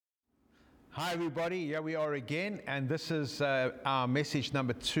Hi, everybody. Here we are again, and this is our message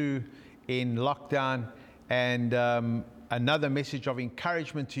number 2 in lockdown, and another message of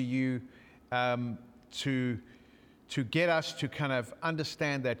encouragement to you to get us to kind of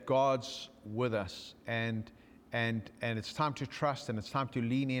understand that God's with us, and it's time to trust, and it's time to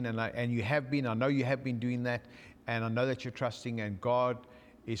lean in, and you have been. I know you have been doing that, and I know that you're trusting, and God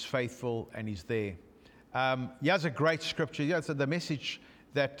is faithful, and He's there. Here's a great scripture. Here's the message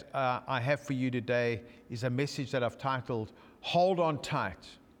that I have for you today is a message that I've titled, Hold On Tight.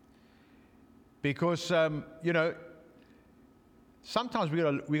 Because, sometimes we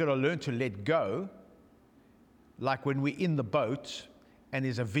got to learn to let go, like when we're in the boat and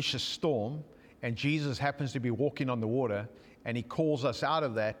there's a vicious storm and Jesus happens to be walking on the water and He calls us out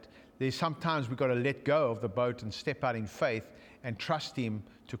of that. There's sometimes we've got to let go of the boat and step out in faith and trust Him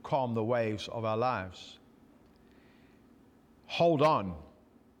to calm the waves of our lives. Hold on.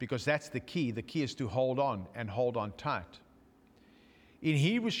 Because that's the key. The key is to hold on and hold on tight. In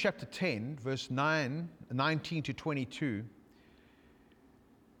Hebrews chapter 10, verse 19 to 22,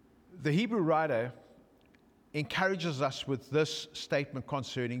 the Hebrew writer encourages us with this statement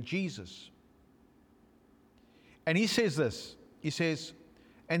concerning Jesus. And he says this. He says,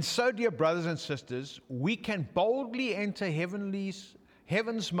 "And so, dear brothers and sisters, we can boldly enter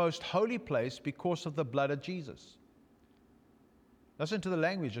heaven's most holy place because of the blood of Jesus." Listen to the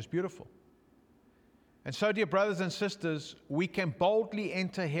language, it's beautiful. "And so, dear brothers and sisters, we can boldly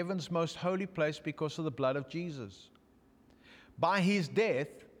enter heaven's most holy place because of the blood of Jesus. By His death,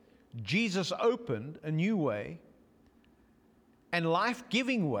 Jesus opened a new way and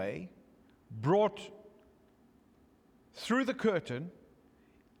life-giving way, brought through the curtain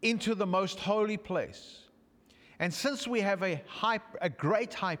into the most holy place. And since we have a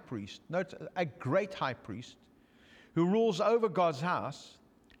great high priest, note, a great high priest, who rules over God's house,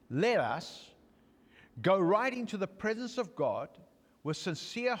 let us go right into the presence of God with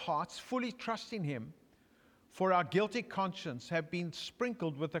sincere hearts, fully trusting Him, for our guilty conscience have been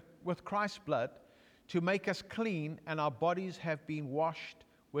sprinkled with Christ's blood to make us clean, and our bodies have been washed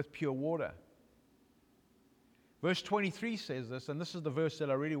with pure water." Verse 23 says this, and this is the verse that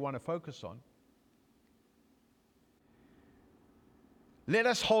I really want to focus on. "Let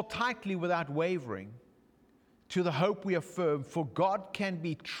us hold tightly without wavering to the hope we affirm, for God can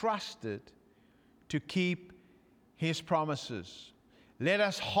be trusted to keep His promises." Let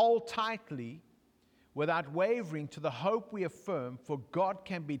us hold tightly without wavering to the hope we affirm, for God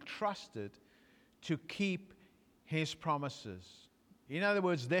can be trusted to keep His promises. In other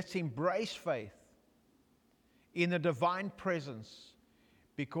words, let's embrace faith in the divine presence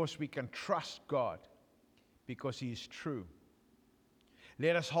because we can trust God, because He is true.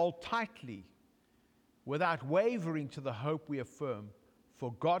 Let us hold tightly without wavering to the hope we affirm,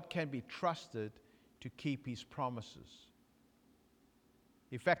 for God can be trusted to keep His promises.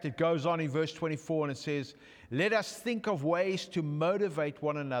 In fact, it goes on in verse 24 and it says, "Let us think of ways to motivate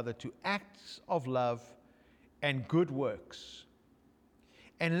one another to acts of love and good works.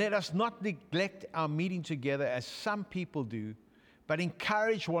 And let us not neglect our meeting together as some people do, but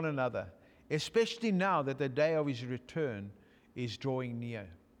encourage one another, especially now that the day of His return is drawing near."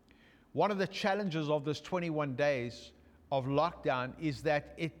 One of the challenges of this 21 days of lockdown is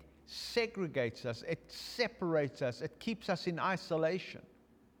that it segregates us, it separates us, it keeps us in isolation.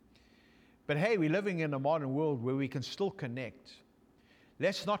 But hey, we're living in a modern world where we can still connect.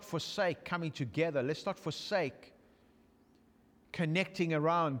 Let's not forsake coming together. Let's not forsake connecting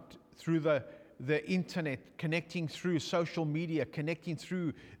around through the internet, connecting through social media, connecting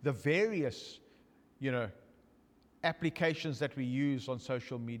through the various, applications that we use on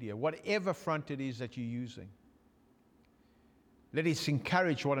social media, whatever front it is that you're using. Let us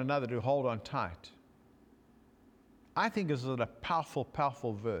encourage one another to hold on tight. I think this is a powerful,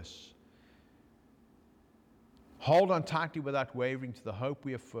 powerful verse. Hold on tightly without wavering to the hope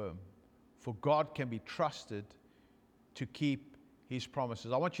we affirm, for God can be trusted to keep His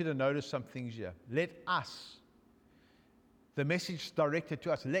promises. I want you to notice some things here. Let us. The message is directed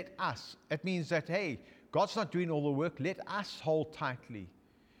to us. Let us. It means that, hey, God's not doing all the work. Let us hold tightly.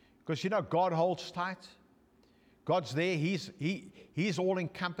 Because God holds tight. God's there. He's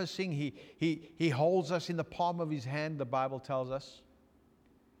all-encompassing. He holds us in the palm of His hand, the Bible tells us.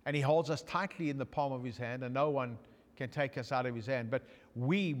 And He holds us tightly in the palm of His hand, and no one can take us out of His hand. But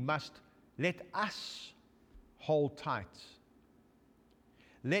we must let us hold tight.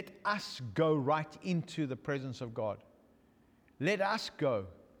 Let us go right into the presence of God. Let us go.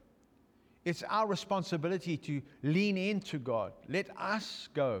 It's our responsibility to lean into God. Let us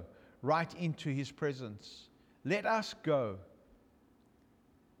go right into His presence. Let us go.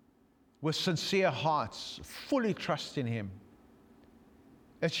 with sincere hearts, fully trust in Him.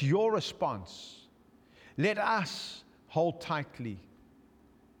 It's your response. Let us hold tightly.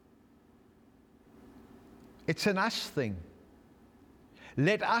 It's an us thing.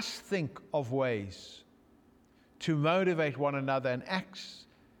 Let us think of ways to motivate one another and acts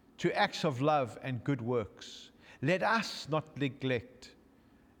of love and good works. Let us not neglect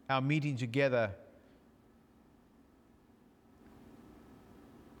our meeting together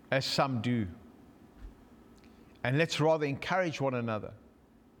as some do. And let's rather encourage one another.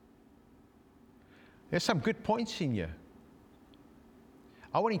 There's some good points in here.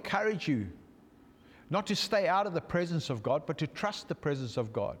 I want to encourage you not to stay out of the presence of God, but to trust the presence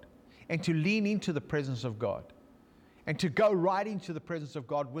of God and to lean into the presence of God and to go right into the presence of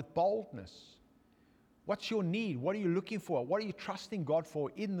God with boldness. What's your need? What are you looking for? What are you trusting God for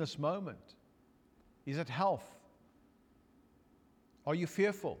in this moment? Is it health? Are you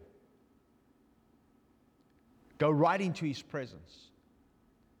fearful? Go right into His presence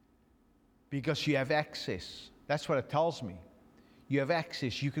because you have access. That's what it tells me. You have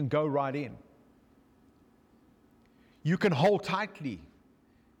access. You can go right in. You can hold tightly.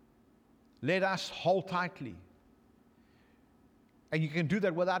 Let us hold tightly. And you can do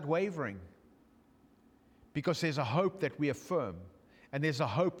that without wavering because there's a hope that we affirm and there's a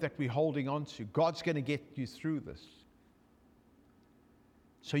hope that we're holding on to. God's going to get you through this.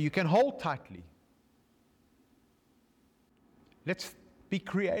 So you can hold tightly. Let's be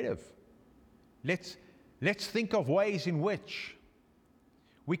creative. Let's think of ways in which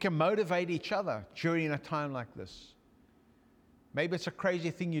we can motivate each other during a time like this. Maybe it's a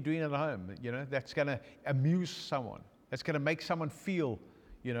crazy thing you're doing at home, that's going to amuse someone. That's going to make someone feel,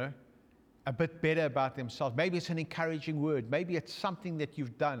 a bit better about themselves. Maybe it's an encouraging word. Maybe it's something that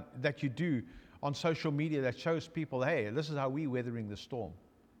you've done, that you do on social media that shows people, hey, this is how we're weathering the storm.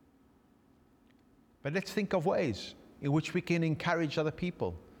 But let's think of ways in which we can encourage other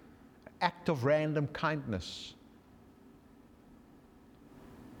people. Act of random kindness.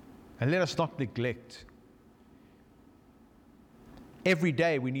 And let us not neglect. Every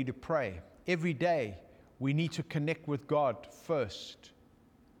day we need to pray. Every day we need to connect with God first.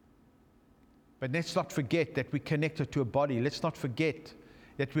 But let's not forget that we're connected to a body. Let's not forget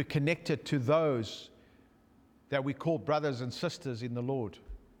that we're connected to those that we call brothers and sisters in the Lord.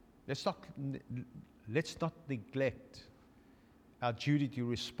 Let's not neglect our duty to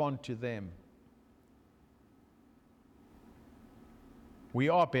respond to them. We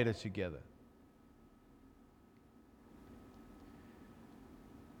are better together.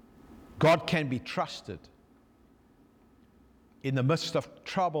 God can be trusted in the midst of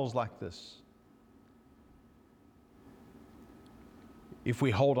troubles like this if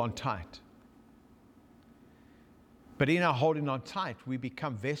we hold on tight. But in our holding on tight, we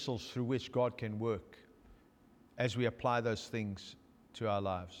become vessels through which God can work as we apply those things to our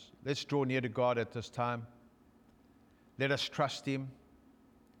lives. Let's draw near to God at this time. Let us trust Him.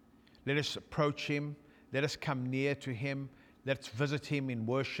 Let us approach Him. Let us come near to Him. Let's visit Him in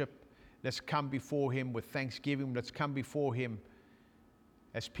worship. Let's come before Him with thanksgiving. Let's come before Him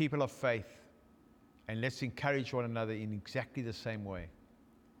as people of faith. And let's encourage one another in exactly the same way.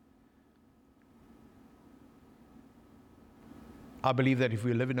 I believe that if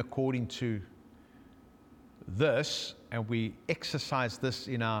we live in according to this and we exercise this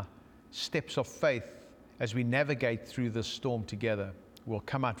in our steps of faith as we navigate through this storm together, we'll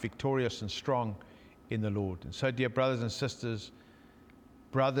come out victorious and strong in the Lord. And so, dear brothers and sisters,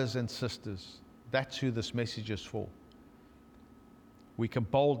 that's who this message is for. We can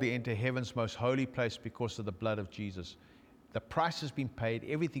boldly enter heaven's most holy place because of the blood of Jesus. The price has been paid.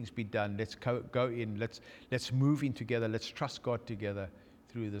 Everything's been done. Let's go in. Let's move in together. Let's trust God together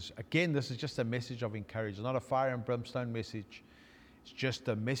through this. Again, this is just a message of encouragement, not a fire and brimstone message. It's just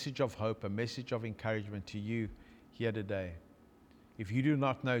a message of hope, a message of encouragement to you here today. If you do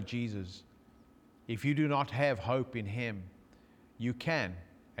not know Jesus, if you do not have hope in Him, you can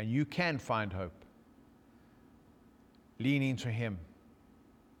find hope. Lean into Him.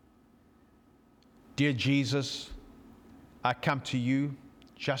 Dear Jesus, I come to you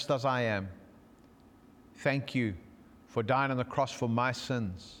just as I am. Thank you for dying on the cross for my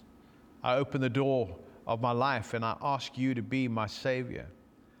sins. I open the door of my life and I ask you to be my Savior,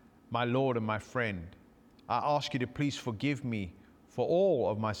 my Lord and my friend. I ask you to please forgive me for all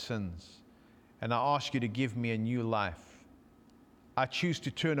of my sins, and I ask you to give me a new life. I choose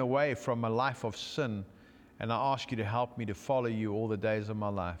to turn away from a life of sin, and I ask you to help me to follow you all the days of my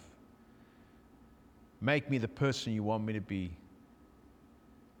life. Make me the person you want me to be.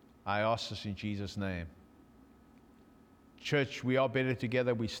 I ask this in Jesus' name. Church, we are better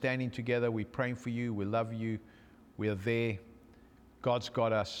together. We're standing together. We're praying for you. We love you. We are there. God's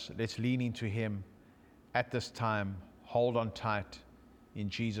got us. Let's lean into Him at this time. Hold on tight. In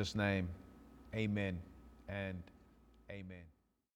Jesus' name, amen and amen.